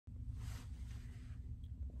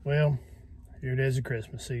Well, here it is, a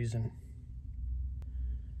Christmas season.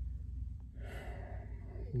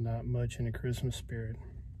 Not much in the Christmas spirit.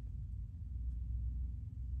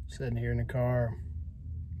 Sitting here in the car,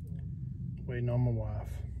 waiting on my wife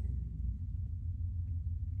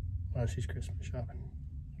while she's Christmas shopping.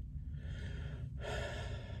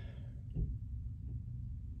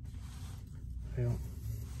 Well,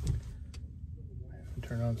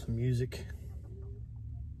 turn on some music.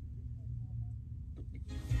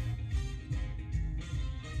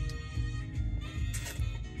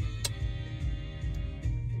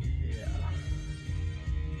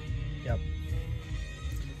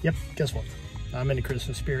 Yep, guess what? I'm in the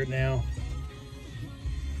Christmas spirit now.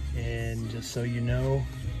 And just so you know,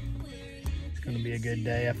 it's gonna be a good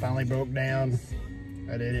day. I finally broke down.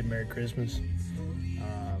 I did it, Merry Christmas.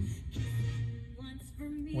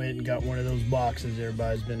 Went and got one of those boxes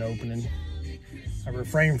everybody's been opening. I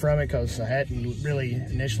refrained from it because I hadn't really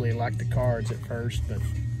initially liked the cards at first, but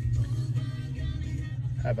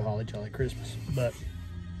have a holly jolly Christmas. But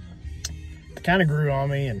it kind of grew on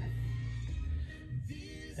me and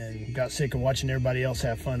got sick of watching everybody else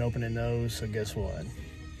have fun opening those, so guess what?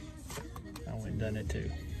 I went and done it too.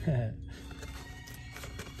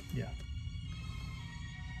 Yeah,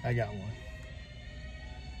 I got one.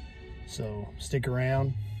 So stick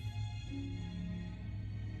around.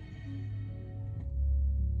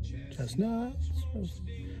 Chestnuts for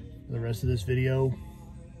the rest of this video,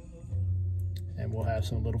 and we'll have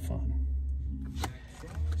some little fun.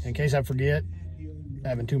 In case I forget,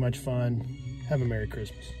 having too much fun, have a Merry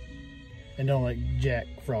Christmas. And don't let Jack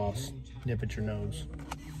Frost nip at your nose.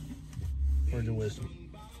 Words of wisdom.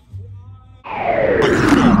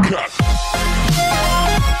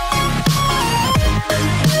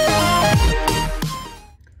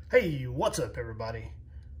 Hey, what's up everybody?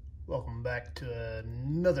 Welcome back to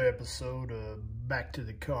another episode of Back to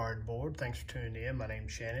the Cardboard. Thanks for tuning in. My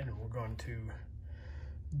name's Shannon and we're going to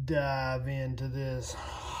dive into this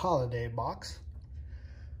holiday box.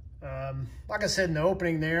 Like I said in the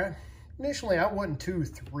opening there, initially I wasn't too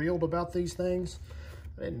thrilled about these things.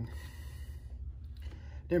 I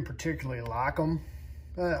didn't particularly like them.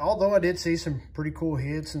 Although I did see some pretty cool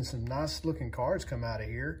hits and some nice looking cards come out of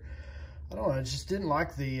here. I don't know, I just didn't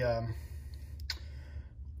like the, I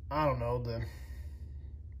don't know,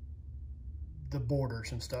 the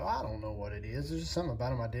borders and stuff. I don't know what it is. There's just something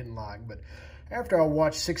about them I didn't like. But after I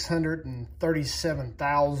watched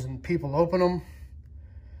 637,000 people open them,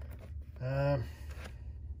 it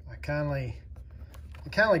kindly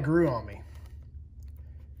grew on me,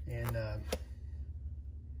 and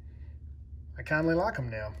I kindly like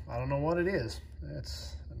them now. I don't know what it is.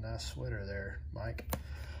 That's a nice sweater there, Mike.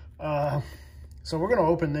 So we're gonna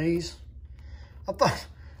open these. I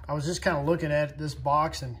was just kind of looking at this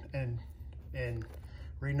box and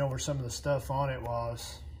reading over some of the stuff on it while I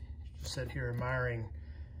was just sitting here admiring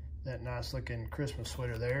that nice looking Christmas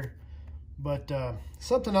sweater there. But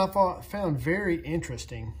something I found very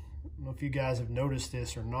interesting, I don't know if you guys have noticed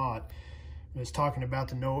this or not, it's talking about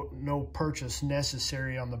the no purchase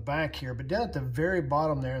necessary on the back here, but down at the very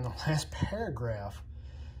bottom there in the last paragraph,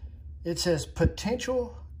 it says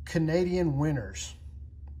potential Canadian winners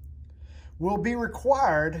will be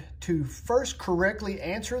required to first correctly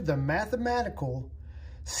answer the mathematical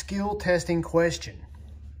skill testing question.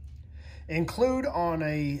 Include on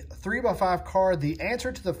a 3x5 card the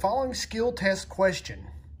answer to the following skill test question.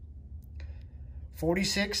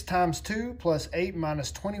 46 times 2 plus 8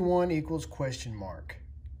 minus 21 equals question mark.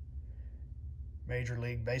 Major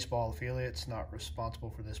League Baseball affiliates not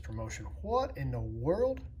responsible for this promotion. What in the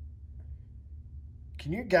world?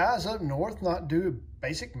 Can you guys up north not do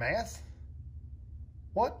basic math?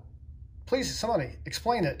 What? Please, somebody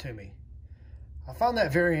explain that to me. I found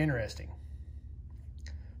that very interesting.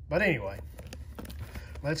 But anyway,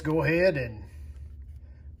 let's go ahead and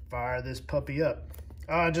fire this puppy up.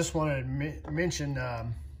 I just wanted to mention, I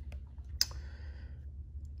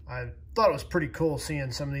thought it was pretty cool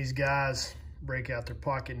seeing some of these guys break out their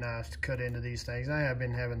pocket knives to cut into these things. I have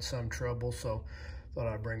been having some trouble, so thought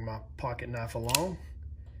I'd bring my pocket knife along,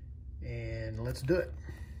 and let's do it.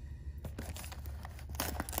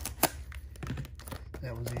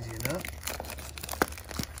 That was easy enough.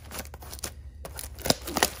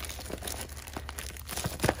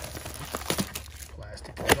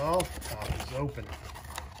 Plastic is off, top is open.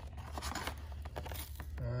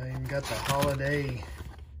 I even got the holiday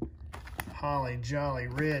holly jolly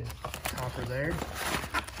red topper there.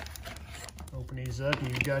 Open these up and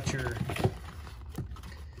you've got your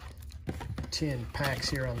 10 packs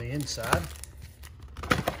here on the inside.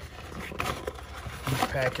 Each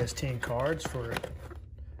pack has 10 cards for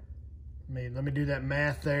Let me do that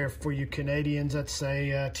math there for you Canadians. Let's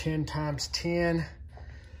say 10 times 10.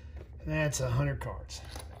 That's 100 cards.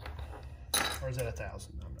 Or is that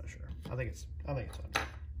 1,000? I'm not sure. I think it's 100.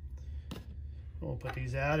 We'll put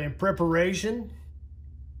these out in preparation.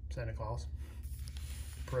 Santa Claus.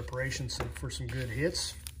 Preparation for some good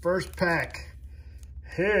hits. First pack.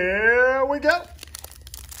 Here we go.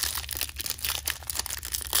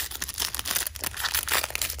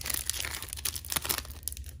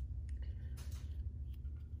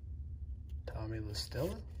 Tommy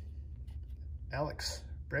LaStella. Alex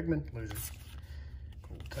Bregman, loser.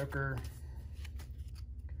 Cole Tucker.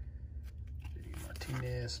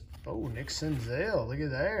 Martinez. Oh, Nick Senzel. Look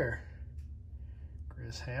at there.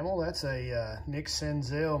 Chris Hamill. That's a Nick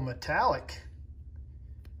Senzel metallic.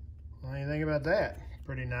 What do you think about that?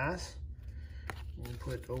 Pretty nice. We'll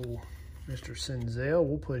put Mr. Senzel.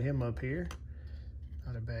 We'll put him up here.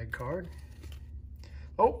 Not a bad card.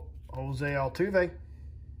 Oh, Jose Altuve.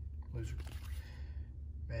 Loser.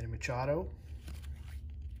 Manny Machado.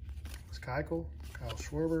 Keuchel, Kyle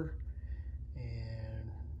Schwarber,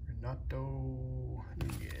 and Renato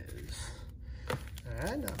Nunez. All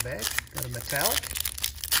right, not bad. Got a metallic.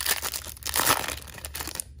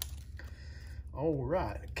 All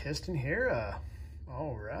right, Keston Hera.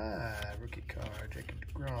 All right, rookie card. Jacob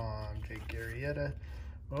deGrom, Jake Arrieta.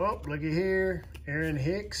 Oh, looky here. Aaron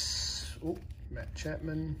Hicks. Oh, Matt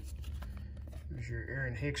Chapman. There's your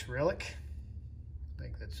Aaron Hicks relic. I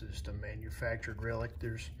think that's just a manufactured relic.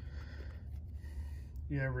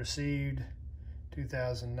 You have received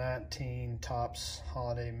 2019 Topps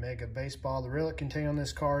Holiday Mega Baseball. The relic contained on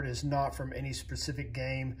this card is not from any specific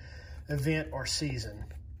game, event, or season.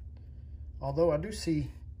 Although I do see,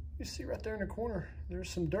 you see right there in the corner, there's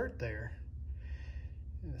some dirt there.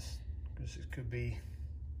 This could be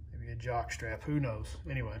maybe a jock strap, who knows?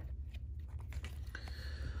 Anyway.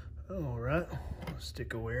 All right,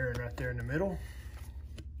 stick a Aaron right there in the middle.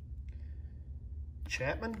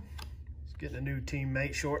 Chapman. Getting a new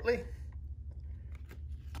teammate shortly.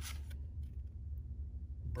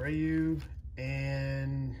 Abreu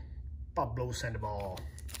and Pablo Sandoval. All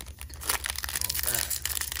right.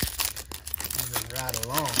 Moving right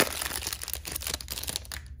along.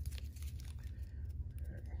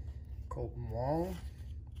 Colton Wong.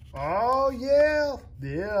 Oh, yeah.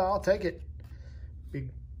 Yeah, I'll take it. Big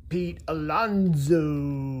Pete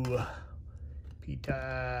Alonso.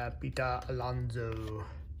 Pita Alonso.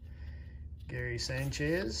 Gary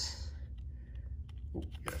Sanchez. Ooh,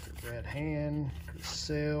 got the red hand. Chris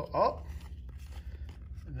Sale. Oh,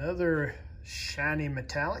 another shiny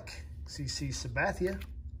metallic. CC Sabathia.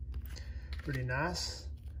 Pretty nice.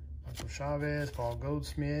 Michael Chavez, Paul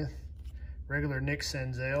Goldsmith. Regular Nick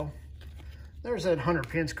Senzel. There's that Hunter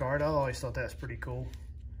Pence card. I always thought that's pretty cool.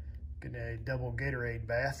 Getting a double Gatorade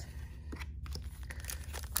bath.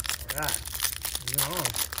 All right, moving on.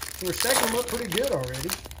 So we're stacking them up pretty good already.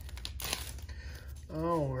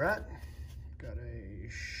 All right, got a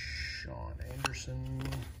Sean Anderson,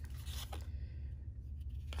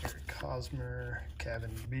 Eric Hosmer,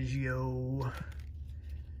 Kevin Biggio,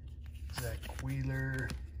 Zach Wheeler,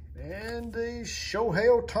 and the Shohei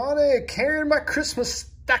Ohtani carrying my Christmas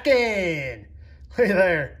stocking. Look at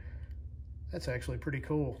there. That's actually pretty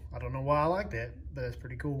cool. I don't know why I like that, but that's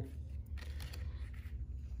pretty cool.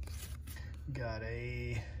 Got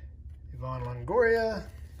a Ivan Longoria,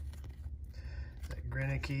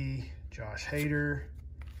 Greinke, Josh Hader,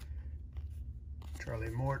 Charlie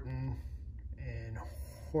Morton, and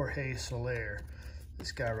Jorge Soler.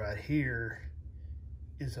 This guy right here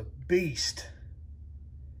is a beast.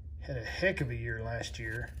 Had a heck of a year last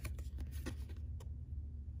year.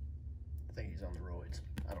 I think he's on the roids.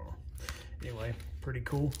 I don't know. Anyway, pretty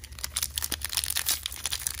cool.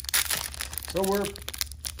 So we're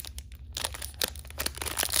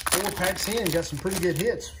 4 packs in. Got some pretty good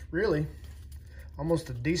hits, really. Almost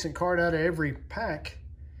a decent card out of every pack.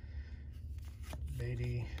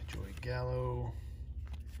 Beatty, Joey Gallo,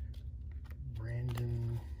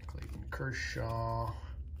 Brandon, Clayton Kershaw,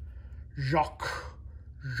 Jacques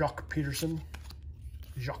Peterson,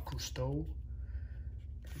 Jacques Cousteau,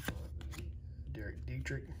 Derek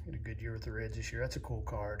Dietrich. Had a good year with the Reds this year. That's a cool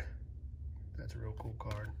card. That's a real cool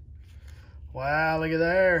card. Wow, look at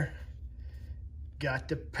there. Got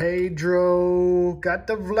the Pedro, got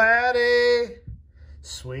the Vladdy.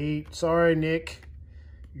 Sweet. Sorry, Nick.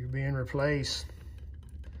 You're being replaced.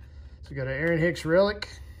 So we got an Aaron Hicks relic.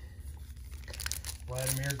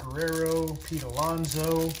 Vladimir Guerrero. Pete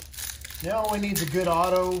Alonso. Now all we need is a good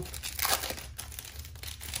auto.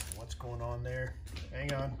 What's going on there?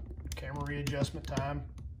 Hang on. Camera readjustment time.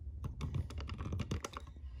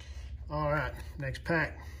 All right. Next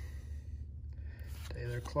pack.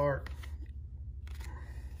 Taylor Clark.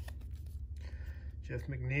 Jeff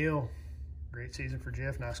McNeil. Great season for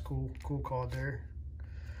Jeff. Nice, cool card there.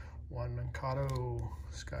 Juan Mancato.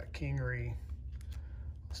 Scott Kingery.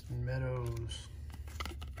 Austin Meadows.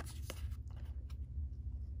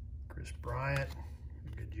 Chris Bryant.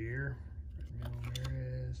 Good year.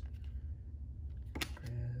 Ramirez.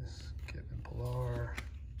 Chris. Kevin Pillar.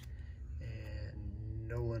 And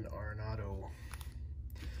Nolan Arenado.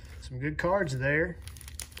 Some good cards there.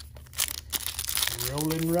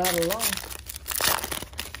 Rolling right along.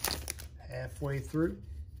 Halfway through.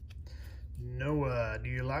 Noah, do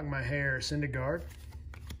you like my hair? Syndergaard.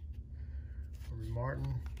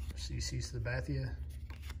 Martin. CC Sabathia.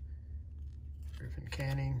 Griffin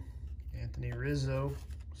Canning. Anthony Rizzo.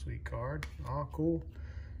 Sweet card. Oh, cool.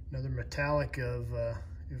 Another metallic of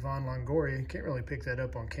Ivan Longoria. Can't really pick that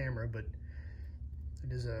up on camera, but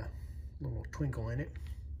it is a little twinkle in it.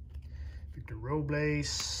 Victor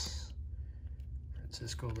Robles.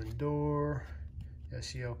 Francisco Lindor.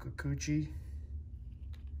 Yasiel Kikuchi.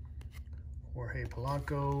 Jorge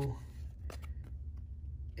Polanco.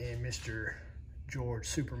 And Mr. George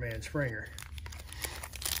Superman Springer.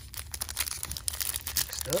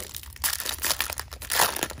 Next up.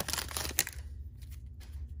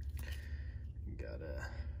 Got a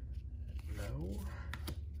no.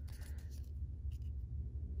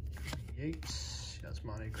 Yates.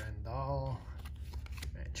 Yasmani Grandal.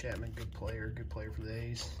 Matt Chapman, good player for the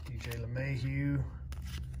A's. DJ LeMahieu.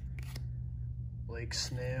 Blake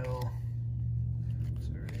Snell.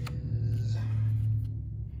 There is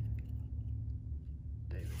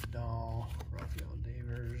David Dahl, Rafael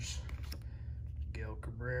Devers, Miguel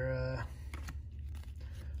Cabrera.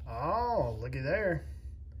 Oh, looky there.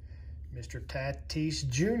 Mr. Tatis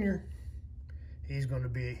Jr. He's going to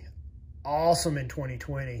be awesome in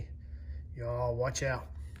 2020. Y'all watch out.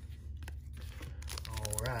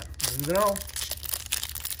 All right, moving on.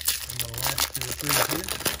 And the last 2 or 3 here.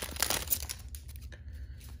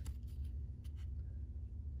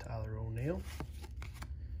 Tyler O'Neill,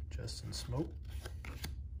 Justin Smoke.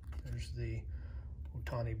 There's the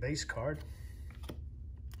Ohtani base card.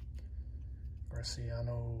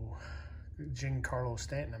 Marciano, Giancarlo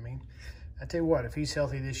Stanton, I mean. I tell you what, if he's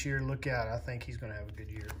healthy this year, look out. I think he's going to have a good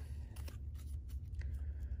year.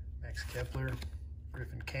 Max Kepler,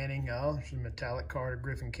 Griffin Canning. Oh, there's a metallic card of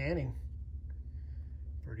Griffin Canning.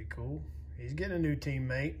 Pretty cool. He's getting a new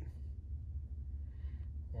teammate.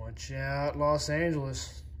 Watch out, Los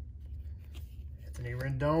Angeles. Anthony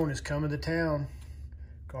Rendon is coming to town.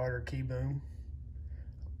 Carter Keyboom.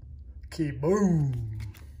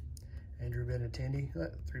 Andrew Benintendi,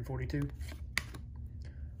 342.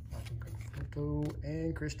 Malcolm Conforto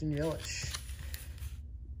and Christian Yelich.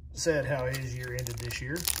 Sad how his year ended this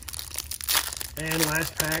year. And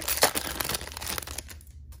last pack.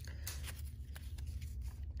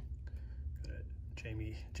 Got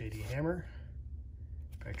J.D. Hammer,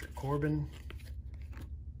 Patrick Corbin,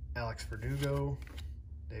 Alex Verdugo,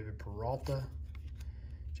 David Peralta,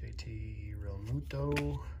 JT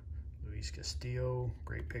Realmuto, Luis Castillo.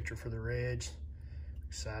 Great picture for the Reds.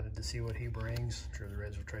 Excited to see what he brings. I'm sure the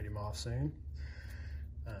Reds will trade him off soon.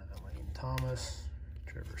 Lane Thomas,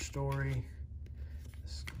 Trevor Story,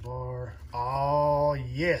 Escobar. Oh,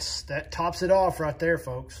 yes. That tops it off right there,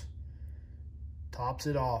 folks. Tops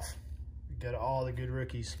it off. We got all the good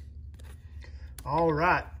rookies. All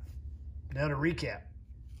right. Now to recap.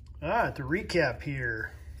 All right, the recap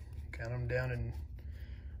here. Count them down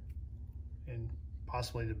in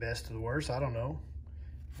possibly the best to the worst. I don't know.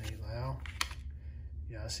 Nate Lau,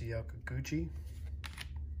 Yasiel Kikuchi,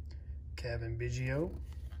 Kevin Biggio,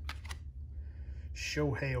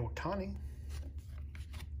 Shohei Ohtani,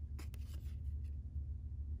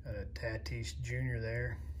 got a Tatis Jr.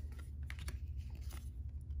 there,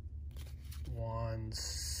 Juan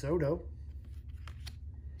Soto.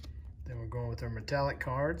 Then we're going with our metallic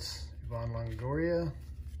cards. Ivan Longoria,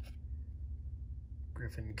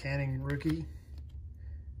 Griffin Canning rookie,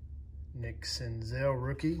 Nick Senzel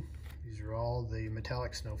rookie. These are all the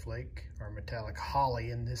metallic snowflake, or metallic holly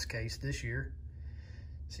in this case this year.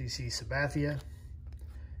 CC Sabathia.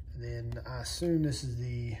 And then I assume this is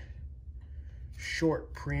the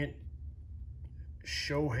short print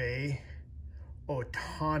Shohei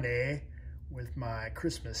Ohtani with my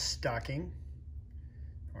Christmas stocking.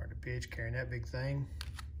 Hard to pitch, carrying that big thing.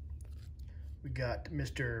 We got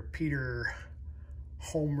Mr. Peter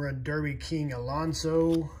Home Run Derby King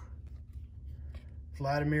Alonso,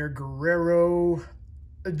 Vladimir Guerrero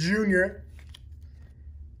Jr.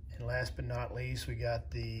 And last but not least, we got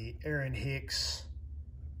the Aaron Hicks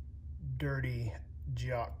Dirty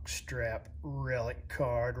jock strap relic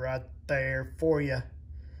card right there for you.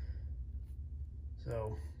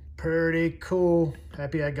 So pretty cool.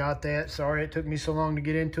 Happy I got that. Sorry it took me so long to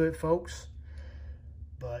get into it, folks.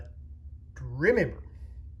 But remember,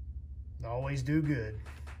 always do good.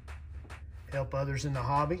 Help others in the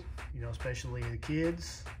hobby, you know, especially the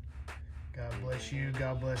kids. God bless you.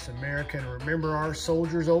 God bless America. And remember our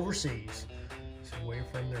soldiers overseas. Away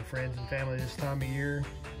from their friends and family this time of year.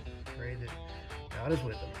 Pray that God is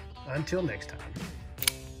with them. Until next time.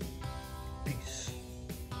 Peace.